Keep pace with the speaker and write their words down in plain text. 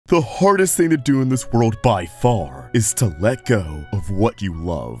the hardest thing to do in this world by far is to let go of what you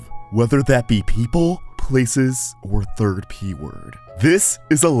love, whether that be people, places, or third P word. This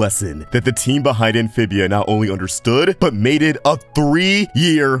is a lesson that the team behind Amphibia not only understood, but made it a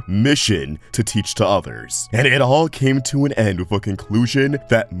 3-year mission to teach to others. And it all came to an end with a conclusion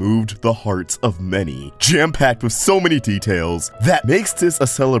that moved the hearts of many, jam-packed with so many details that makes this a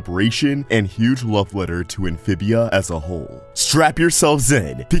celebration and huge love letter to Amphibia as a whole. Strap yourselves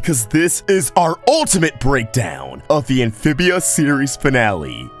in, because this is our ultimate breakdown of the Amphibia series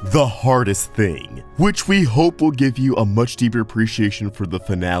finale, The Hardest Thing, which we hope will give you a much deeper appreciation for the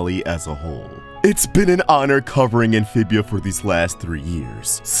finale as a whole. It's been an honor covering Amphibia for these last 3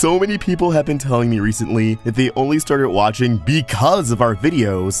 years. So many people have been telling me recently that they only started watching because of our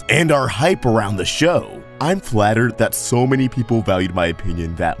videos and our hype around the show. I'm flattered that so many people valued my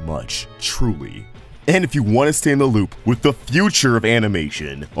opinion that much, truly. And if you want to stay in the loop with the future of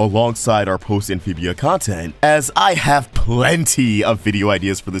animation alongside our post-Amphibia content, as I have plenty of video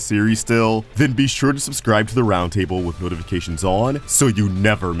ideas for the series still, then be sure to subscribe to the Roundtable with notifications on so you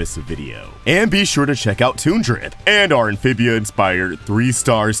never miss a video. And be sure to check out Toon Drip and our Amphibia-inspired 3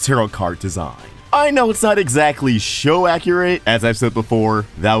 stars tarot card design. I know it's not exactly show accurate, as I've said before,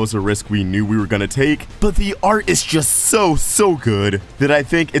 that was a risk we knew we were gonna take, but the art is just so good that I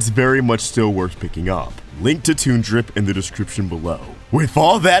think it's very much still worth picking up. Link to Toon Drip in the description below. With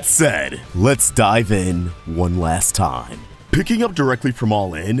all that said, let's dive in one last time. Picking up directly from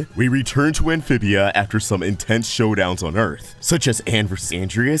All In, we return to Amphibia after some intense showdowns on Earth, such as Anne vs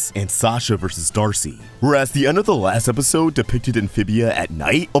Andrias and Sasha vs Darcy. Whereas the end of the last episode depicted Amphibia at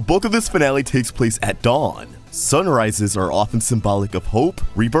night, a bulk of this finale takes place at dawn. Sunrises are often symbolic of hope,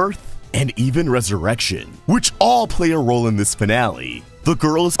 rebirth, and even resurrection, which all play a role in this finale. The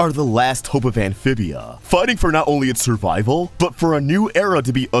girls are the last hope of Amphibia, fighting for not only its survival, but for a new era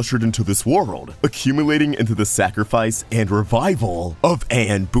to be ushered into this world, accumulating into the sacrifice and revival of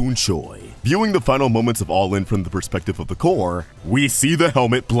Anne Boonchoy. Viewing the final moments of All In from the perspective of the core, we see the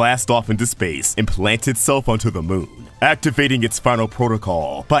helmet blast off into space and plant itself onto the moon, activating its final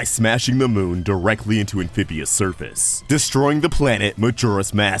protocol by smashing the moon directly into Amphibia's surface, destroying the planet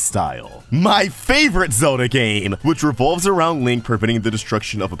Majora's Mask style. My favorite Zelda game, which revolves around Link preventing the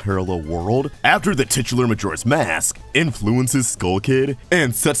destruction of a parallel world after the titular Majora's Mask influences Skull Kid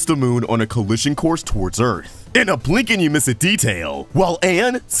and sets the moon on a collision course towards Earth. In a blink and you miss a detail, while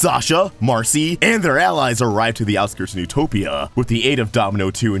Anne, Sasha, Marcy, and their allies arrive to the outskirts of Utopia with the aid of Domino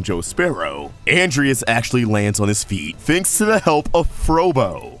 2 and Joe Sparrow, Andrias actually lands on his feet thanks to the help of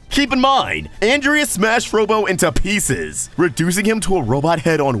Frobo. Keep in mind, Andrias smashed Frobo into pieces, reducing him to a robot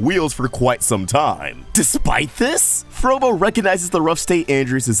head on wheels for quite some time. Despite this, Frobo recognizes the rough state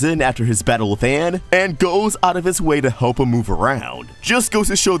Andrias is in after his battle with Anne, and goes out of his way to help him move around. Just goes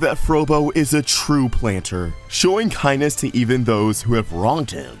to show that Frobo is a true planter, showing kindness to even those who have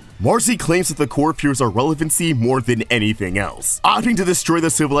wronged him. Marcy claims that the core fears our relevancy more than anything else, opting to destroy the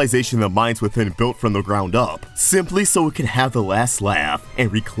civilization the minds within built from the ground up, simply so it can have the last laugh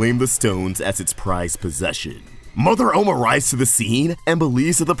and reclaim the stones as its prized possession. Mother Oma arrives to the scene and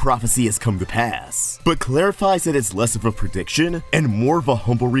believes that the prophecy has come to pass, but clarifies that it's less of a prediction and more of a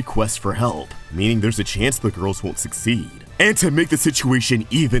humble request for help, meaning there's a chance the girls won't succeed. And to make the situation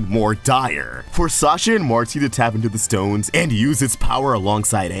even more dire, for Sasha and Marcy to tap into the stones and use its power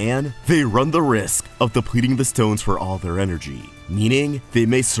alongside Anne, they run the risk of depleting the stones for all their energy, meaning they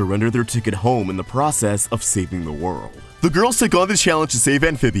may surrender their ticket home in the process of saving the world. The girls take on the challenge to save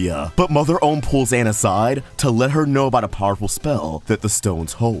Amphibia, but Mother Ohm pulls Anne aside to let her know about a powerful spell that the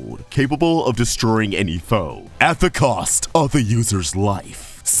stones hold, capable of destroying any foe, at the cost of the user's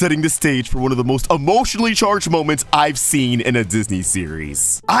life, setting the stage for one of the most emotionally charged moments I've seen in a Disney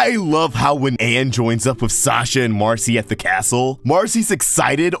series. I love how when Anne joins up with Sasha and Marcy at the castle, Marcy's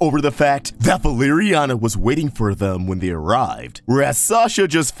excited over the fact that Valeriana was waiting for them when they arrived, whereas Sasha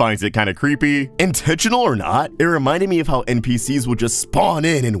just finds it kinda creepy. Intentional or not, it reminded me of how NPCs will just spawn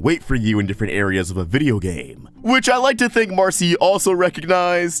in and wait for you in different areas of a video game, which I like to think Marcy also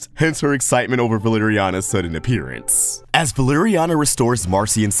recognized, hence her excitement over Valeriana's sudden appearance. As Valeriana restores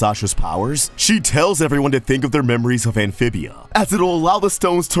Marcy and Sasha's powers, she tells everyone to think of their memories of Amphibia, as it'll allow the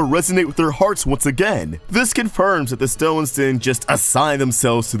stones to resonate with their hearts once again. This confirms that the stones didn't just assign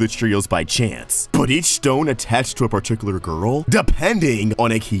themselves to the trios by chance, but each stone attached to a particular girl, depending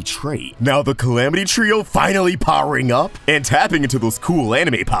on a key trait. Now the Calamity trio finally powering up and tapping into those cool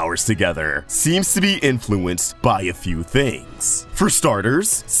anime powers together seems to be influenced out by a few things. For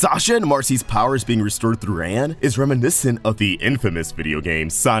starters, Sasha and Marcy's powers being restored through Anne is reminiscent of the infamous video game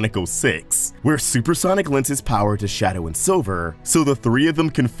Sonic 06, where Supersonic lends his power to Shadow and Silver, so the three of them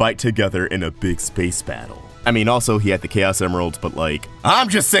can fight together in a big space battle. I mean, also he had the Chaos Emeralds, but like, I'm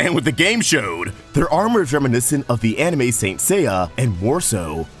just saying what the game showed! Their armor is reminiscent of the anime Saint Seiya, and more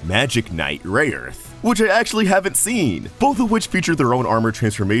so, Magic Knight Rayearth, which I actually haven't seen, both of which feature their own armor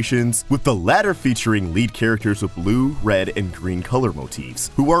transformations, with the latter featuring lead characters with blue, red, and green color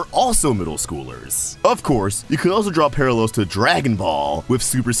motifs, who are also middle schoolers. Of course, you can also draw parallels to Dragon Ball, with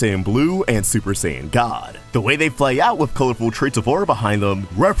Super Saiyan Blue and Super Saiyan God. The way they fly out with colorful traits of aura behind them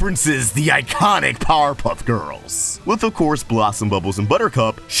references the iconic Powerpuff Girls, with of course Blossom, Bubbles, and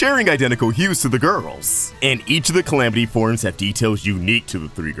Buttercup sharing identical hues to the girls. And each of the Calamity forms have details unique to the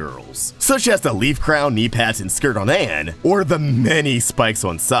three girls, such as the leaf crown, knee pads, and skirt on Anne, or the many spikes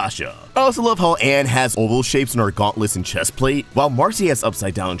on Sasha. I also love how Anne has oval shapes in her gauntlets and chest plate, while Marcy has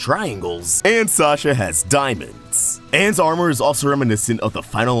upside down triangles, and Sasha has diamonds. Anne's armor is also reminiscent of the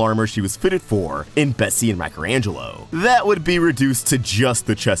final armor she was fitted for in Bessie and Michelangelo. That would be reduced to just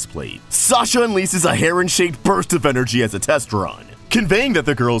the chest plate. Sasha unleashes a heron-shaped burst of energy as a test run, conveying that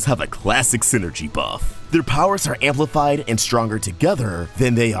the girls have a classic synergy buff. Their powers are amplified and stronger together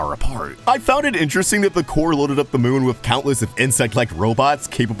than they are apart. I found it interesting that the core loaded up the moon with countless of insect-like robots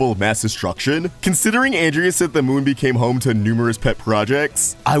capable of mass destruction. Considering Andrias said the moon became home to numerous pet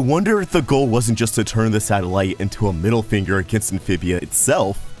projects, I wonder if the goal wasn't just to turn the satellite into a middle finger against Amphibia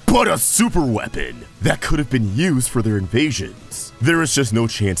itself, but a super weapon that could have been used for their invasions. There is just no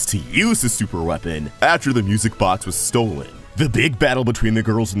chance to use the super weapon after the music box was stolen. The big battle between the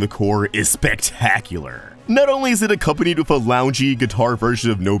girls and the core is spectacular. Not only is it accompanied with a loungy guitar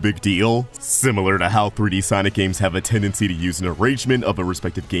version of No Big Deal, similar to how 3D Sonic games have a tendency to use an arrangement of a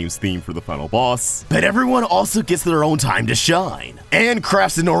respective game's theme for the final boss, but everyone also gets their own time to shine. Anne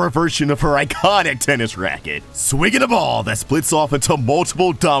crafts an aura version of her iconic tennis racket, swinging a ball that splits off into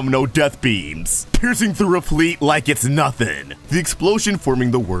multiple domino death beams, piercing through a fleet like it's nothing, the explosion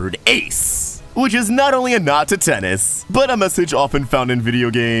forming the word ace, which is not only a nod to tennis, but a message often found in video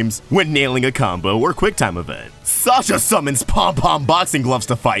games when nailing a combo or quick time event. Sasha summons pom-pom boxing gloves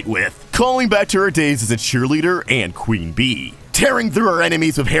to fight with, calling back to her days as a cheerleader and queen bee, tearing through her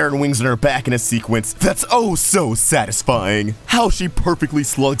enemies with hair and wings on her back in a sequence that's oh so satisfying. How she perfectly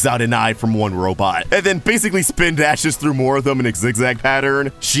slugs out an eye from one robot, and then basically spin dashes through more of them in a zigzag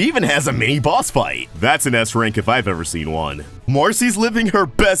pattern. She even has a mini boss fight. That's an S rank if I've ever seen one. Marcy's living her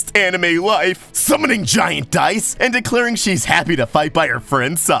best anime life, summoning giant dice and declaring she's happy to fight by her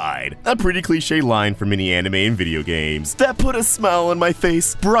friend's side. A pretty cliche line from many anime and video games that put a smile on my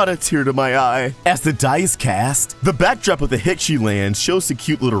face, brought a tear to my eye. As the die is cast, the backdrop of the hit she lands shows the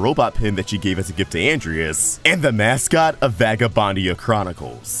cute little robot pin that she gave as a gift to Andrias, and the mascot of Vagabondia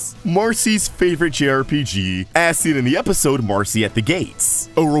Chronicles, Marcy's favorite JRPG, as seen in the episode Marcy at the Gates.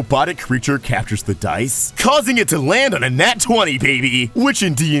 A robotic creature captures the dice, causing it to land on a nat 20, baby, which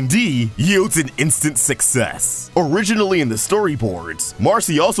in D&D yields an instant success. Originally in the storyboards,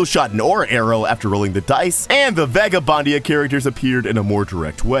 Marcy also shot an aura arrow after rolling the dice, and the Vagabondia characters appeared in a more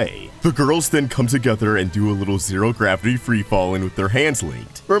direct way. The girls then come together and do a little zero gravity freefalling with their hands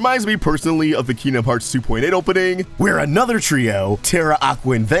linked. Reminds me personally of the Kingdom Hearts 2.8 opening, where another trio, Terra,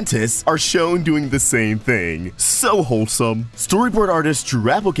 Aqua, and Ventus, are shown doing the same thing. So wholesome. Storyboard artist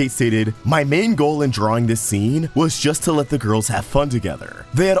Drew Applegate stated, "My main goal in drawing this scene was just to let the girls have fun together.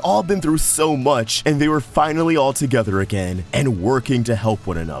 They had all been through so much, and they were finally all together again and working to help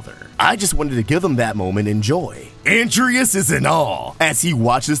one another. I just wanted to give them that moment and joy." Andrias is in awe as he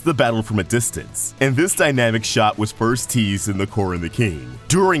watches the battle from a distance, and this dynamic shot was first teased in The Core and the King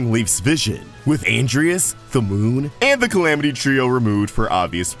during Leaf's vision, with Andrias, the Moon, and the Calamity Trio removed for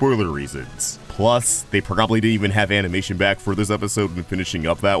obvious spoiler reasons. Plus, they probably didn't even have animation back for this episode when finishing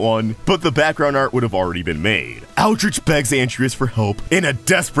up that one, but the background art would have already been made. Aldrich begs Andrias for help in a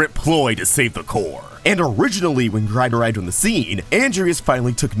desperate ploy to save the Core. And originally, when Grider arrived on the scene, Andrias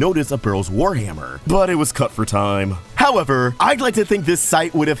finally took notice of Barrel's warhammer, but it was cut for time. However, I'd like to think this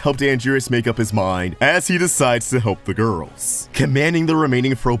sight would have helped Andrias make up his mind as he decides to help the girls, commanding the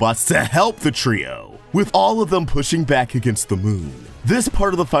remaining robots to help the trio, with all of them pushing back against the moon. This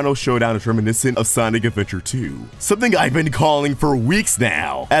part of the final showdown is reminiscent of Sonic Adventure 2, something I've been calling for weeks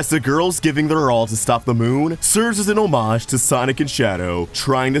now, as the girls giving their all to stop the moon serves as an homage to Sonic and Shadow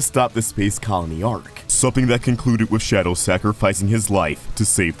trying to stop the space colony arc, something that concluded with Shadow sacrificing his life to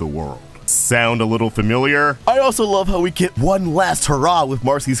save the world. Sound a little familiar? I also love how we get one last hurrah with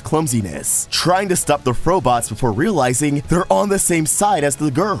Marcy's clumsiness, trying to stop the Frobots before realizing they're on the same side as the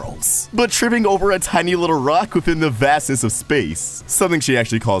girls, but tripping over a tiny little rock within the vastness of space, something she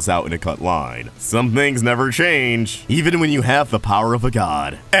actually calls out in a cut line. Some things never change, even when you have the power of a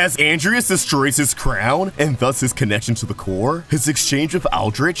god. As Andrias destroys his crown, and thus his connection to the core, his exchange with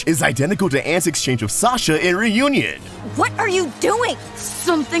Aldrich is identical to Anne's exchange with Sasha in Reunion. What are you doing?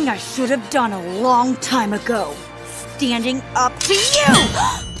 Something I should have done a long time ago. Standing up to you!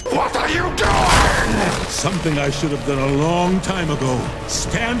 What are you doing? Something I should have done a long time ago.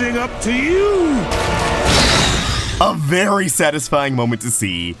 Standing up to you! A very satisfying moment to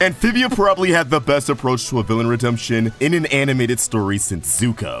see. Amphibia probably had the best approach to a villain redemption in an animated story since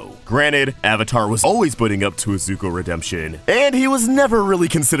Zuko. Granted, Avatar was always putting up to a Zuko redemption, and he was never really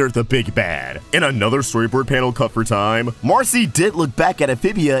considered the big bad. In another storyboard panel cut for time, Marcy did look back at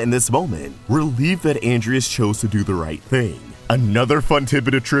Amphibia in this moment, relieved that Andrias chose to do the right thing. Another fun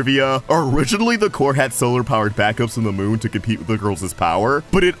tidbit of trivia, originally the core had solar-powered backups on the moon to compete with the girls' power,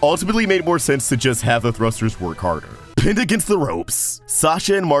 but it ultimately made more sense to just have the thrusters work harder. Pinned against the ropes,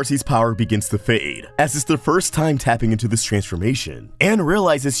 Sasha and Marcy's power begins to fade, as it's the first time tapping into this transformation, and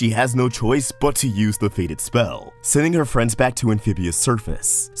realizes she has no choice but to use the faded spell, sending her friends back to Amphibia's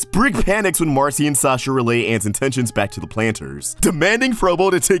surface. Sprig panics when Marcy and Sasha relay Anne's intentions back to the planters, demanding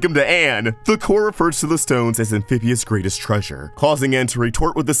Frobo to take him to Anne. The core refers to the stones as Amphibia's greatest treasure, causing Anne to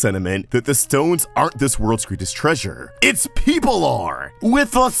retort with the sentiment that the stones aren't this world's greatest treasure, its people are,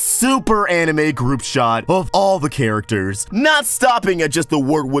 with a super anime group shot of all the characters, not stopping at just the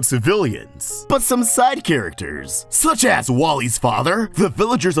Wordwood civilians, but some side characters, such as Wally's father, the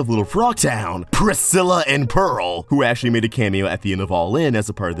villagers of Little Frogtown, Priscilla and Pearl, who actually made a cameo at the end of All In as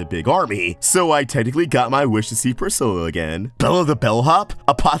a part of the big army, so I technically got my wish to see Priscilla again, Bella the Bellhop,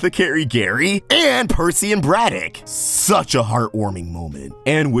 Apothecary Gary, and Percy and Braddock. Such a heartwarming moment.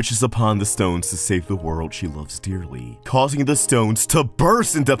 Anne wishes upon the stones to save the world she loves dearly, causing the stones to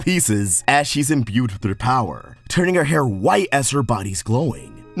burst into pieces as she's imbued with their power, turning her hair white as her body's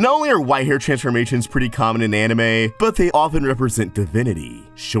glowing. Not only are white hair transformations pretty common in anime, but they often represent divinity,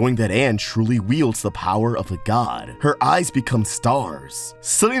 showing that Anne truly wields the power of a god. Her eyes become stars,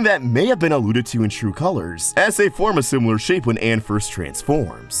 something that may have been alluded to in True Colors, as they form a similar shape when Anne first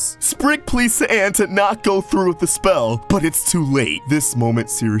transforms. Sprig pleads Anne to not go through with the spell, but it's too late. This moment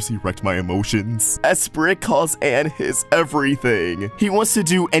seriously wrecked my emotions, as Sprig calls Anne his everything. He wants to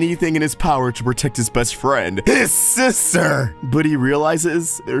do anything in his power to protect his best friend, his sister, but he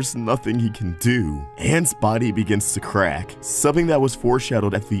realizes there's nothing he can do. Anne's body begins to crack, something that was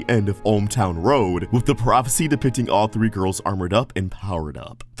foreshadowed at the end of Ohmtown Road, with the prophecy depicting all three girls armored up and powered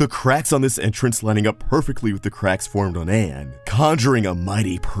up. The cracks on this entrance lining up perfectly with the cracks formed on Anne, conjuring a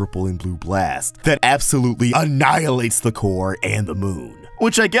mighty purple and blue blast that absolutely annihilates the core and the moon.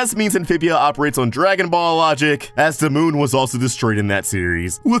 Which I guess means Amphibia operates on Dragon Ball logic, as the moon was also destroyed in that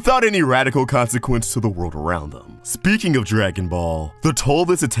series, without any radical consequence to the world around them. Speaking of Dragon Ball, the toll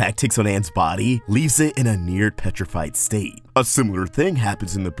this attack takes on Anne's body leaves it in a near petrified state. A similar thing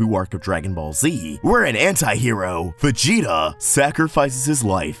happens in the Buu arc of Dragon Ball Z, where an anti-hero, Vegeta, sacrifices his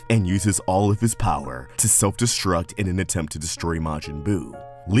life and uses all of his power to self-destruct in an attempt to destroy Majin Buu,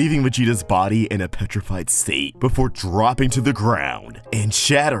 leaving Vegeta's body in a petrified state before dropping to the ground and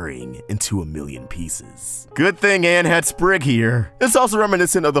shattering into a million pieces. Good thing Anne had Sprig here. It's also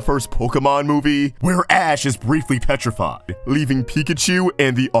reminiscent of the first Pokemon movie, where Ash is briefly petrified, leaving Pikachu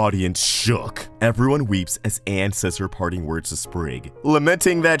and the audience shook. Everyone weeps as Anne says her parting words to Sprig,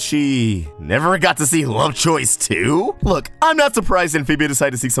 lamenting that she never got to see Love Choice 2? Look, I'm not surprised Amphibia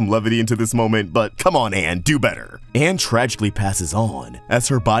decided to see some levity into this moment, but come on Anne, do better. Anne tragically passes on as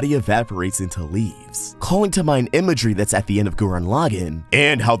her body evaporates into leaves, calling to mind imagery that's at the end of Gurren Lagann,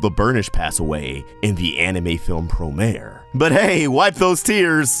 and how the Burnish pass away in the anime film Promare. But hey, wipe those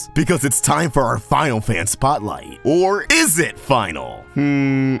tears, because it's time for our final fan spotlight. Or is it final?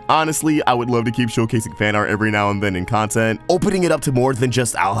 Honestly, I would love to keep showcasing fan art every now and then in content, opening it up to more than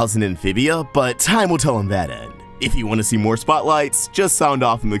just Alhaus and Amphibia, but time will tell on that end. If you want to see more spotlights, just sound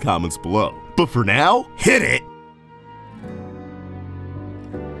off in the comments below. But for now, hit it!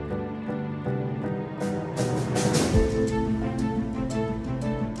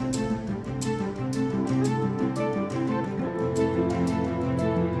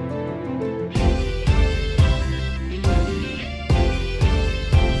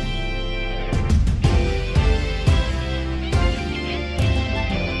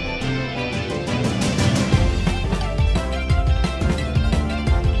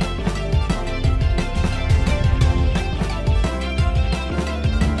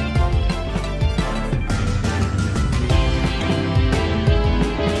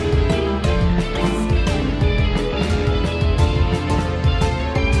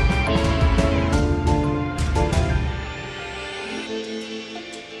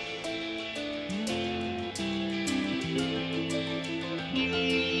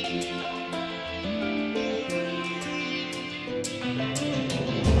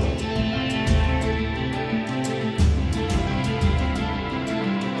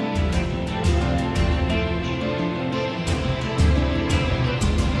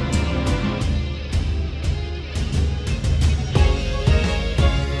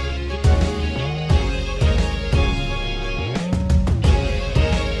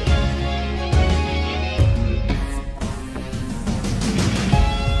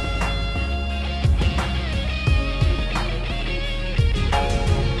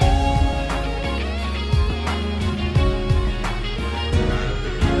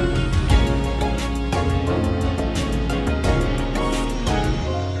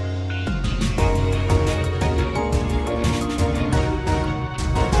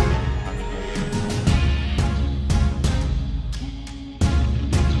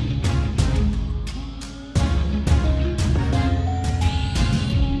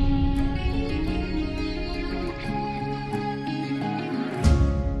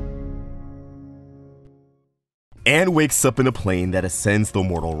 Anne wakes up in a plane that ascends the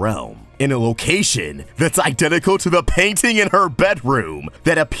mortal realm, in a location that's identical to the painting in her bedroom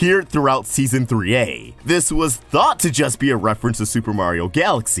that appeared throughout Season 3A. This was thought to just be a reference to Super Mario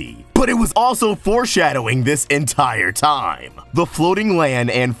Galaxy, but it was also foreshadowing this entire time. The floating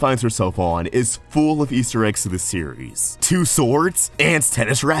land Anne finds herself on is full of Easter eggs to the series. 2 swords, Anne's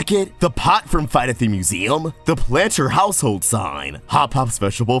tennis racket, the pot from Fight at the Museum, the Planter household sign, Hop Hop's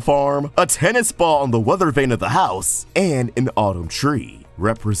vegetable farm, a tennis ball on the weather vane of the house, and an autumn tree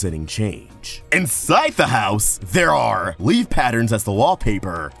representing change. Inside the house, there are leaf patterns as the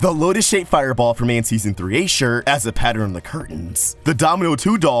wallpaper, the lotus-shaped fireball from Anne's Season 3A shirt as a pattern on the curtains, the Domino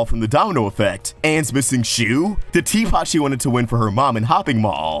 2 doll from the Domino Effect, Anne's missing shoe, the teapot she wanted to win for her mom in Hopping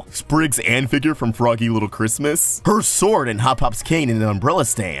Mall, Sprig's Anne figure from Froggy Little Christmas, her sword and Hop Hop's cane in an umbrella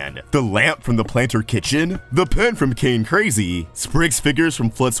stand, the lamp from the Planter kitchen, the pen from Cane Crazy, Sprig's figures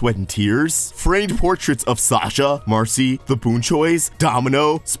from Flood, Sweat, and Tears, framed portraits of Sasha, Marcy, the Boonchoys, Domino,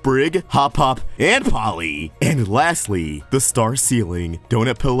 Sprig, Hop Hop, and Polly, and lastly, the star ceiling,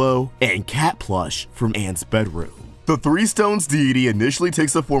 donut pillow, and cat plush from Anne's bedroom. The Three Stones deity initially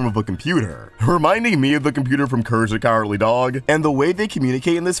takes the form of a computer, reminding me of the computer from Courage the Cowardly Dog, and the way they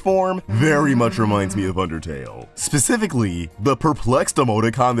communicate in this form very much reminds me of Undertale. Specifically, the perplexed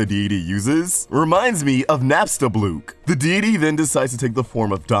emoticon the deity uses reminds me of Napstablook. The deity then decides to take the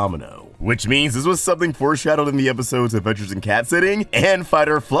form of Domino, which means this was something foreshadowed in the episodes Adventures in Cat Sitting and Fight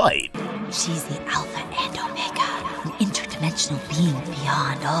or Flight. She's the Alpha and Omega, an interdimensional being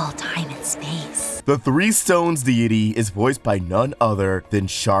beyond all time and space. The Three Stones deity is voiced by none other than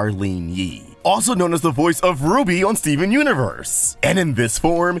Charlene Yee, also known as the voice of Ruby on Steven Universe. And in this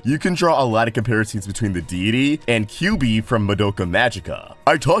form, you can draw a lot of comparisons between the deity and QB from Madoka Magica.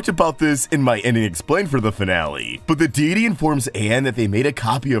 I talked about this in my ending explained for the finale, but the deity informs Anne that they made a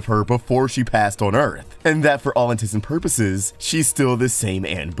copy of her before she passed on Earth, and that for all intents and purposes, she's still the same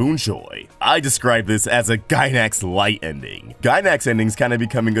Anne Boonchoy. I describe this as a Gainax light ending. Gainax endings kind of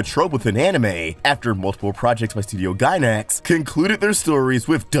becoming a trope within anime after multiple projects by Studio Gainax concluded their stories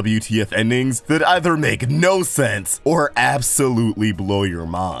with WTF endings that either make no sense or absolutely blow your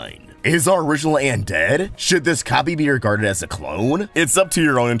mind. Is our original Anne dead? Should this copy be regarded as a clone? It's up to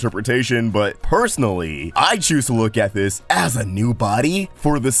your own interpretation, but personally, I choose to look at this as a new body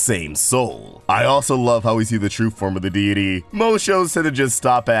for the same soul. I also love how we see the true form of the deity. Most shows tend to just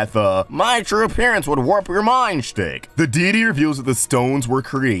stop at the "my true appearance would warp your mind" shtick. The deity reveals that the stones were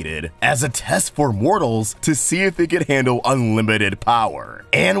created as a test for mortals to see if they could handle unlimited power.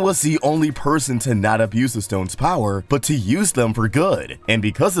 Anne was the only person to not abuse the stone's power, but to use them for good, and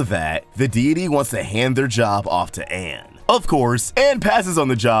because of that, the deity wants to hand their job off to Anne. Of course, Anne passes on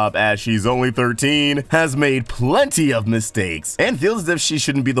the job as she's only 13, has made plenty of mistakes, and feels as if she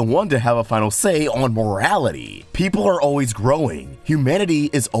shouldn't be the one to have a final say on morality. People are always growing. Humanity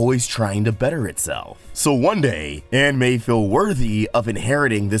is always trying to better itself. So one day, Anne may feel worthy of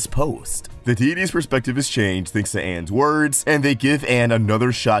inheriting this post. The deity's perspective is changed thanks to Anne's words, and they give Anne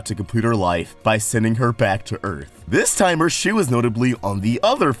another shot to complete her life by sending her back to Earth. This time her shoe is notably on the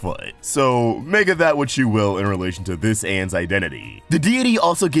other foot, so make of that what you will in relation to this Anne's identity. The deity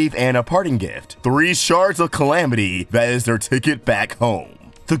also gave Anne a parting gift, 3 shards of Calamity that is their ticket back home.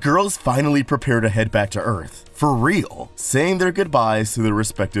 The girls finally prepare to head back to Earth, for real, saying their goodbyes to their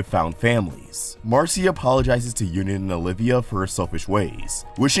respective found families. Marcy apologizes to Union and Olivia for her selfish ways,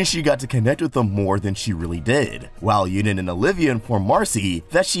 wishing she got to connect with them more than she really did, while Union and Olivia inform Marcy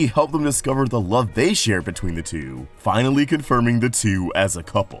that she helped them discover the love they share between the two, finally confirming the two as a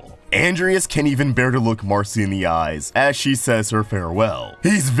couple. Andrias can't even bear to look Marcy in the eyes as she says her farewell.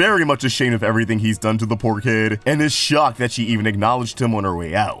 He's very much ashamed of everything he's done to the poor kid, and is shocked that she even acknowledged him on her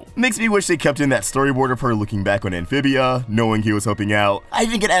way out. Makes me wish they kept in that storyboard of her looking back on Amphibia, knowing he was helping out. I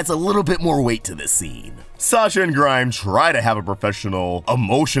think it adds a little bit more weight to this scene. Sasha and Grime try to have a professional,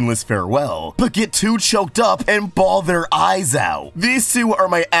 emotionless farewell, but get too choked up and bawl their eyes out. These two are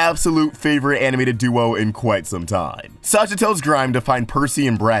my absolute favorite animated duo in quite some time. Sasha tells Grime to find Percy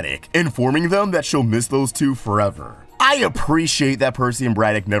and Braddock, informing them that she'll miss those two forever. I appreciate that Percy and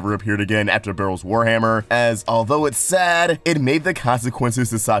Braddock never appeared again after Barrel's Warhammer, as although it's sad, it made the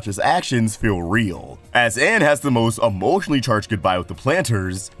consequences to Sasha's actions feel real. As Anne has the most emotionally charged goodbye with the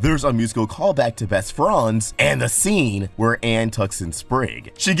Planters, there's a musical callback to Best Franz, and the scene where Anne tucks in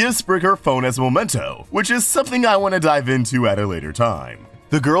Sprig. She gives Sprig her phone as a memento, which is something I want to dive into at a later time.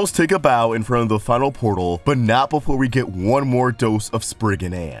 The girls take a bow in front of the final portal, but not before we get one more dose of Sprig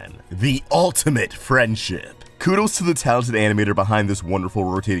and Anne. The ultimate friendship. Kudos to the talented animator behind this wonderful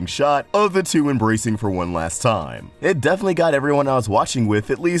rotating shot of the two embracing for one last time. It definitely got everyone I was watching with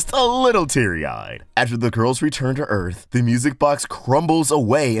at least a little teary-eyed. After the girls return to Earth, the music box crumbles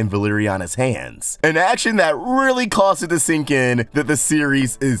away in Valeriana's hands, an action that really caused it to sink in that the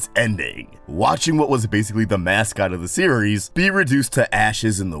series is ending. Watching what was basically the mascot of the series be reduced to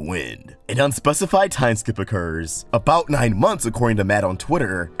ashes in the wind. An unspecified time skip occurs, about 9 months according to Matt on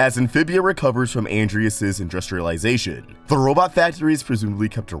Twitter, as Amphibia recovers from Andrias' industrialization. The robot factory is presumably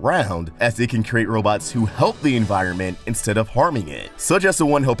kept around, as they can create robots who help the environment instead of harming it, such as the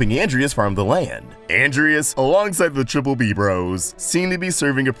one helping Andrias farm the land. Andrias, alongside the Triple B bros, seem to be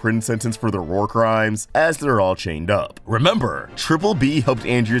serving a prison sentence for their war crimes, as they're all chained up. Remember, Triple B helped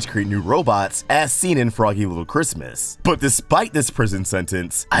Andrias create new robots, as seen in Froggy Little Christmas. But despite this prison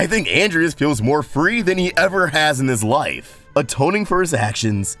sentence, I think Andrias feels more free than he ever has in his life, atoning for his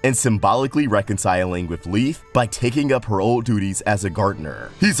actions and symbolically reconciling with Leaf by taking up her old duties as a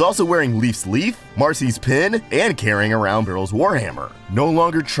gardener. He's also wearing Leaf's leaf, Marcy's pin, and carrying around Beryl's warhammer, no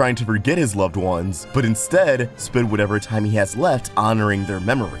longer trying to forget his loved ones, but instead spend whatever time he has left honoring their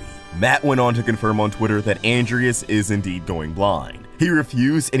memory. Matt went on to confirm on Twitter that Andrias is indeed going blind. He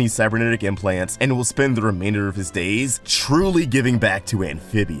refused any cybernetic implants and will spend the remainder of his days truly giving back to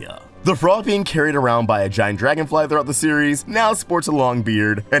Amphibia. The frog being carried around by a giant dragonfly throughout the series now sports a long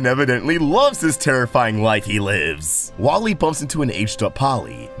beard and evidently loves this terrifying life he lives. Wally bumps into an aged-up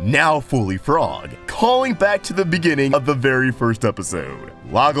Polly, now fully frog, calling back to the beginning of the very first episode.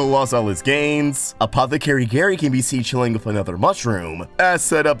 Lago lost all his gains, Apothecary Gary can be seen chilling with another mushroom, as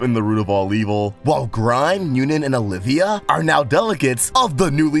set up in the root of all evil, while Grime, Noonan, and Olivia are now delegates of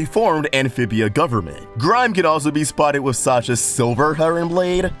the newly formed Amphibia government. Grime can also be spotted with Sasha's silver heron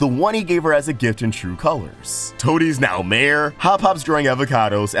blade, the one he gave her as a gift in true colors. Toadie's now mayor, Hop Hop's growing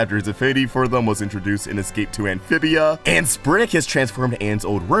avocados after his affinity for them was introduced in Escape to Amphibia, and Sprig has transformed Anne's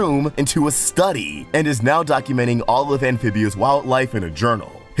old room into a study and is now documenting all of Amphibia's wildlife in a journal.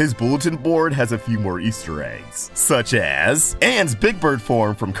 His bulletin board has a few more Easter eggs, such as Anne's Big Bird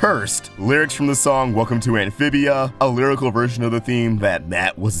form from Cursed, lyrics from the song Welcome to Amphibia, a lyrical version of the theme that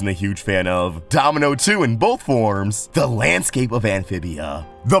Matt wasn't a huge fan of, Domino 2 in both forms, the landscape of Amphibia,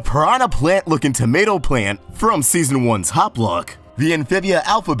 the piranha plant looking tomato plant from Season 1's Hopluck, the Amphibia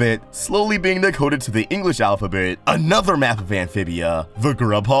alphabet slowly being decoded to the English alphabet, another map of Amphibia, the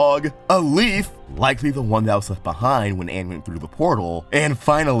grub hog, a leaf, likely the one that was left behind when Anne went through the portal, and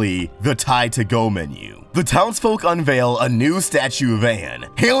finally, the Tide to Go menu. The townsfolk unveil a new statue of Anne,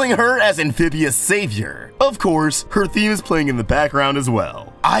 hailing her as Amphibia's savior. Of course, her theme is playing in the background as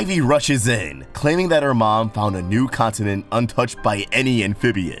well. Ivy rushes in, claiming that her mom found a new continent untouched by any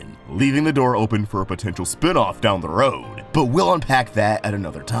amphibian, leaving the door open for a potential spin-off down the road, but we'll unpack that at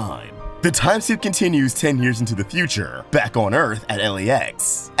another time. The time skip continues 10 years into the future, back on Earth at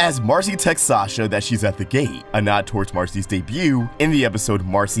LAX, as Marcy texts Sasha that she's at the gate, a nod towards Marcy's debut in the episode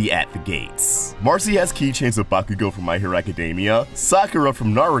Marcy at the Gates. Marcy has keychains of Bakugo from My Hero Academia, Sakura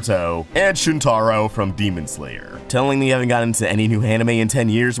from Naruto, and Shuntaro from Demon Slayer. Telling me you haven't gotten into any new anime in 10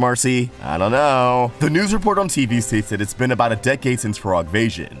 years, Marcy? I don't know. The news report on TV states that it's been about a decade since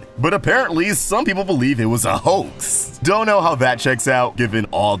Frogvasion, but apparently some people believe it was a hoax. Don't know how that checks out given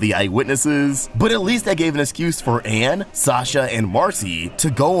all the eyewitnesses, but at least that gave an excuse for Anne, Sasha, and Marcy to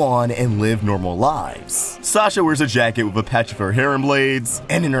go on and live normal lives. Sasha wears a jacket with a patch of her heron blades,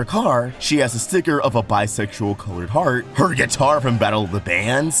 and in her car, she has a sticker of a bisexual colored heart, her guitar from Battle of the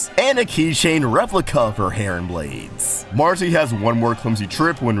Bands, and a keychain replica of her heron blades. Marcy has one more clumsy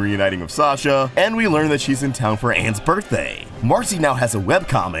trip when reuniting with Sasha, and we learn that she's in town for Anne's birthday. Marcy now has a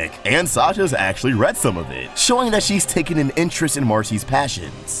webcomic, and Sasha's actually read some of it, showing that she's taken an interest in Marcy's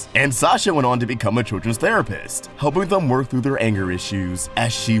passions. And Sasha went on to become a children's therapist, helping them work through their anger issues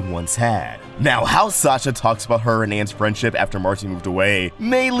as she once had. Now, how Sasha talks about her and Anne's friendship after Marcy moved away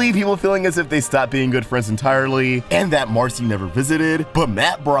may leave people feeling as if they stopped being good friends entirely, and that Marcy never visited, but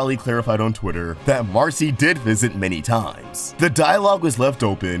Matt Brawley clarified on Twitter that Marcy did visit many times. The dialogue was left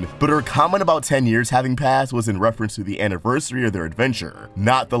open, but her comment about 10 years having passed was in reference to the anniversary of their adventure,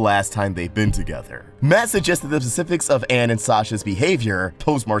 not the last time they've been together. Matt suggested the specifics of Anne and Sasha's behavior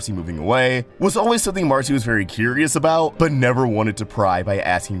post Marcy moving away was always something Marcy was very curious about, but never wanted to pry by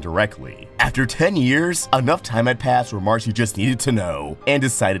asking directly. After 10 years, enough time had passed where Marcy just needed to know and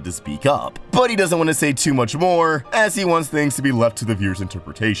decided to speak up. But he doesn't want to say too much more, as he wants things to be left to the viewer's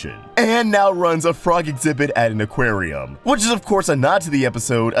interpretation. And now runs a frog exhibit at an aquarium, which is of course a nod to the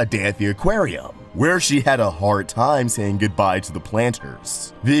episode A Day at the Aquarium, where she had a hard time saying goodbye to the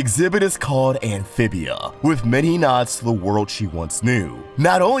planters. The exhibit is called Amphibia, with many nods to the world she once knew.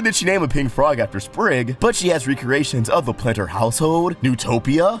 Not only did she name a pink frog after Sprig, but she has recreations of the planter household,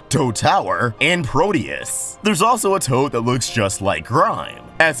 Newtopia, Toad Tower, and Proteus. There's also a toad that looks just like Grime.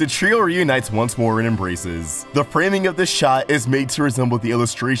 As the trio reunites once more and embraces, the framing of this shot is made to resemble the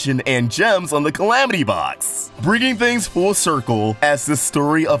illustration and gems on the Calamity box, bringing things full circle as the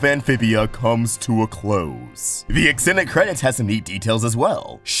story of Amphibia comes to a close. The extended credits has some neat details as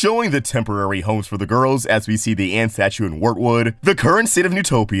well, showing the temporary homes for the girls as we see the ant statue in Wartwood, the current state of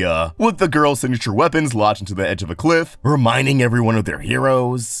Newtopia, with the girls' signature weapons lodged into the edge of a cliff, reminding everyone of their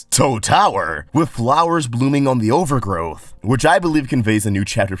heroes, Toad Tower, with flowers blooming on the overgrowth, which I believe conveys a new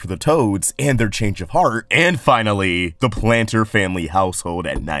chapter for the toads and their change of heart, and finally, the planter family household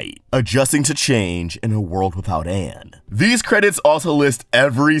at night, adjusting to change in a world without Anne. These credits also list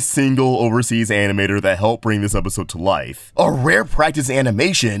every single overseas animator that helped bring this episode to life, a rare practice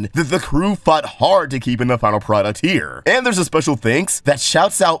animation that the crew fought hard to keep in the final product here. And there's a special thanks that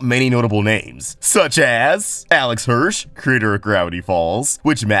shouts out many notable names, such as Alex Hirsch, creator of Gravity Falls,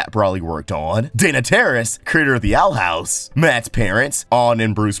 which Matt Brawley worked on, Dana Terrace, creator of The Owl House, Matt's parents, On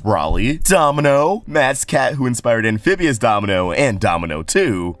and Bruce Brawley, Domino, Matt's cat who inspired Amphibia's Domino and Domino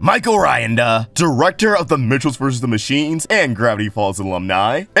 2, Michael Ryanda, director of The Mitchells vs. the Machines and Gravity Falls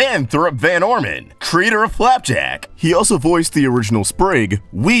alumni, and Thurip Van Orman, creator of Flapjack. He also voiced the original Sprig,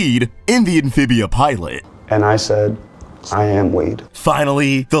 Weed, in the Amphibia pilot. And I said, I am Weed.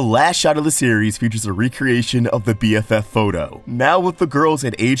 Finally, the last shot of the series features a recreation of the BFF photo, now with the girls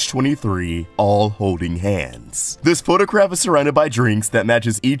at age 23, all holding hands. This photograph is surrounded by drinks that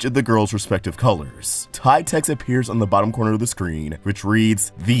matches each of the girls' respective colors. Thai text appears on the bottom corner of the screen, which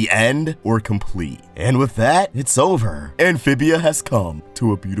reads, "The end or complete." And with that, it's over. Amphibia has come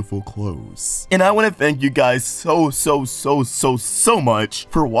to a beautiful close. And I want to thank you guys so much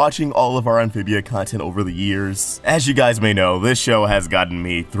for watching all of our Amphibia content over the years. As you guys may know, this show has gotten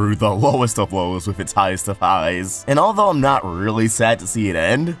me through the lowest of lows with its highest of highs. And although I'm not really sad to see it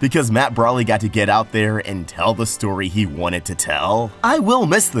end, because Matt Brawley got to get out there and tell the story he wanted to tell, I will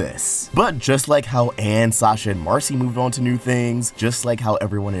miss this. But just like how Anne, Sasha, and Marcy moved on to new things, just like how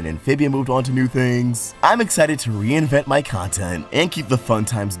everyone in Amphibia moved on to new things, I'm excited to reinvent my content and keep the fun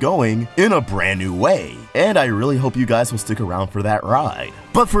times going in a brand new way. And I really hope you guys will stick around for that ride.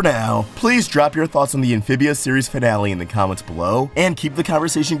 But for now, please drop your thoughts on the Amphibia series finale in the comments below, and keep the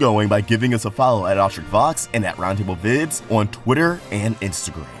conversation going by giving us a follow at OstricVox and at Roundtable Vids on Twitter and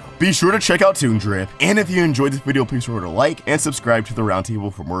Instagram. Be sure to check out Toon Drip, and if you enjoyed this video, please remember to like and subscribe to the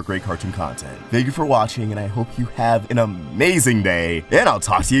Roundtable for more great cartoon content. Thank you for watching, and I hope you have an amazing day, and I'll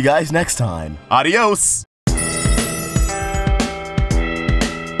talk to you guys next time. Adios!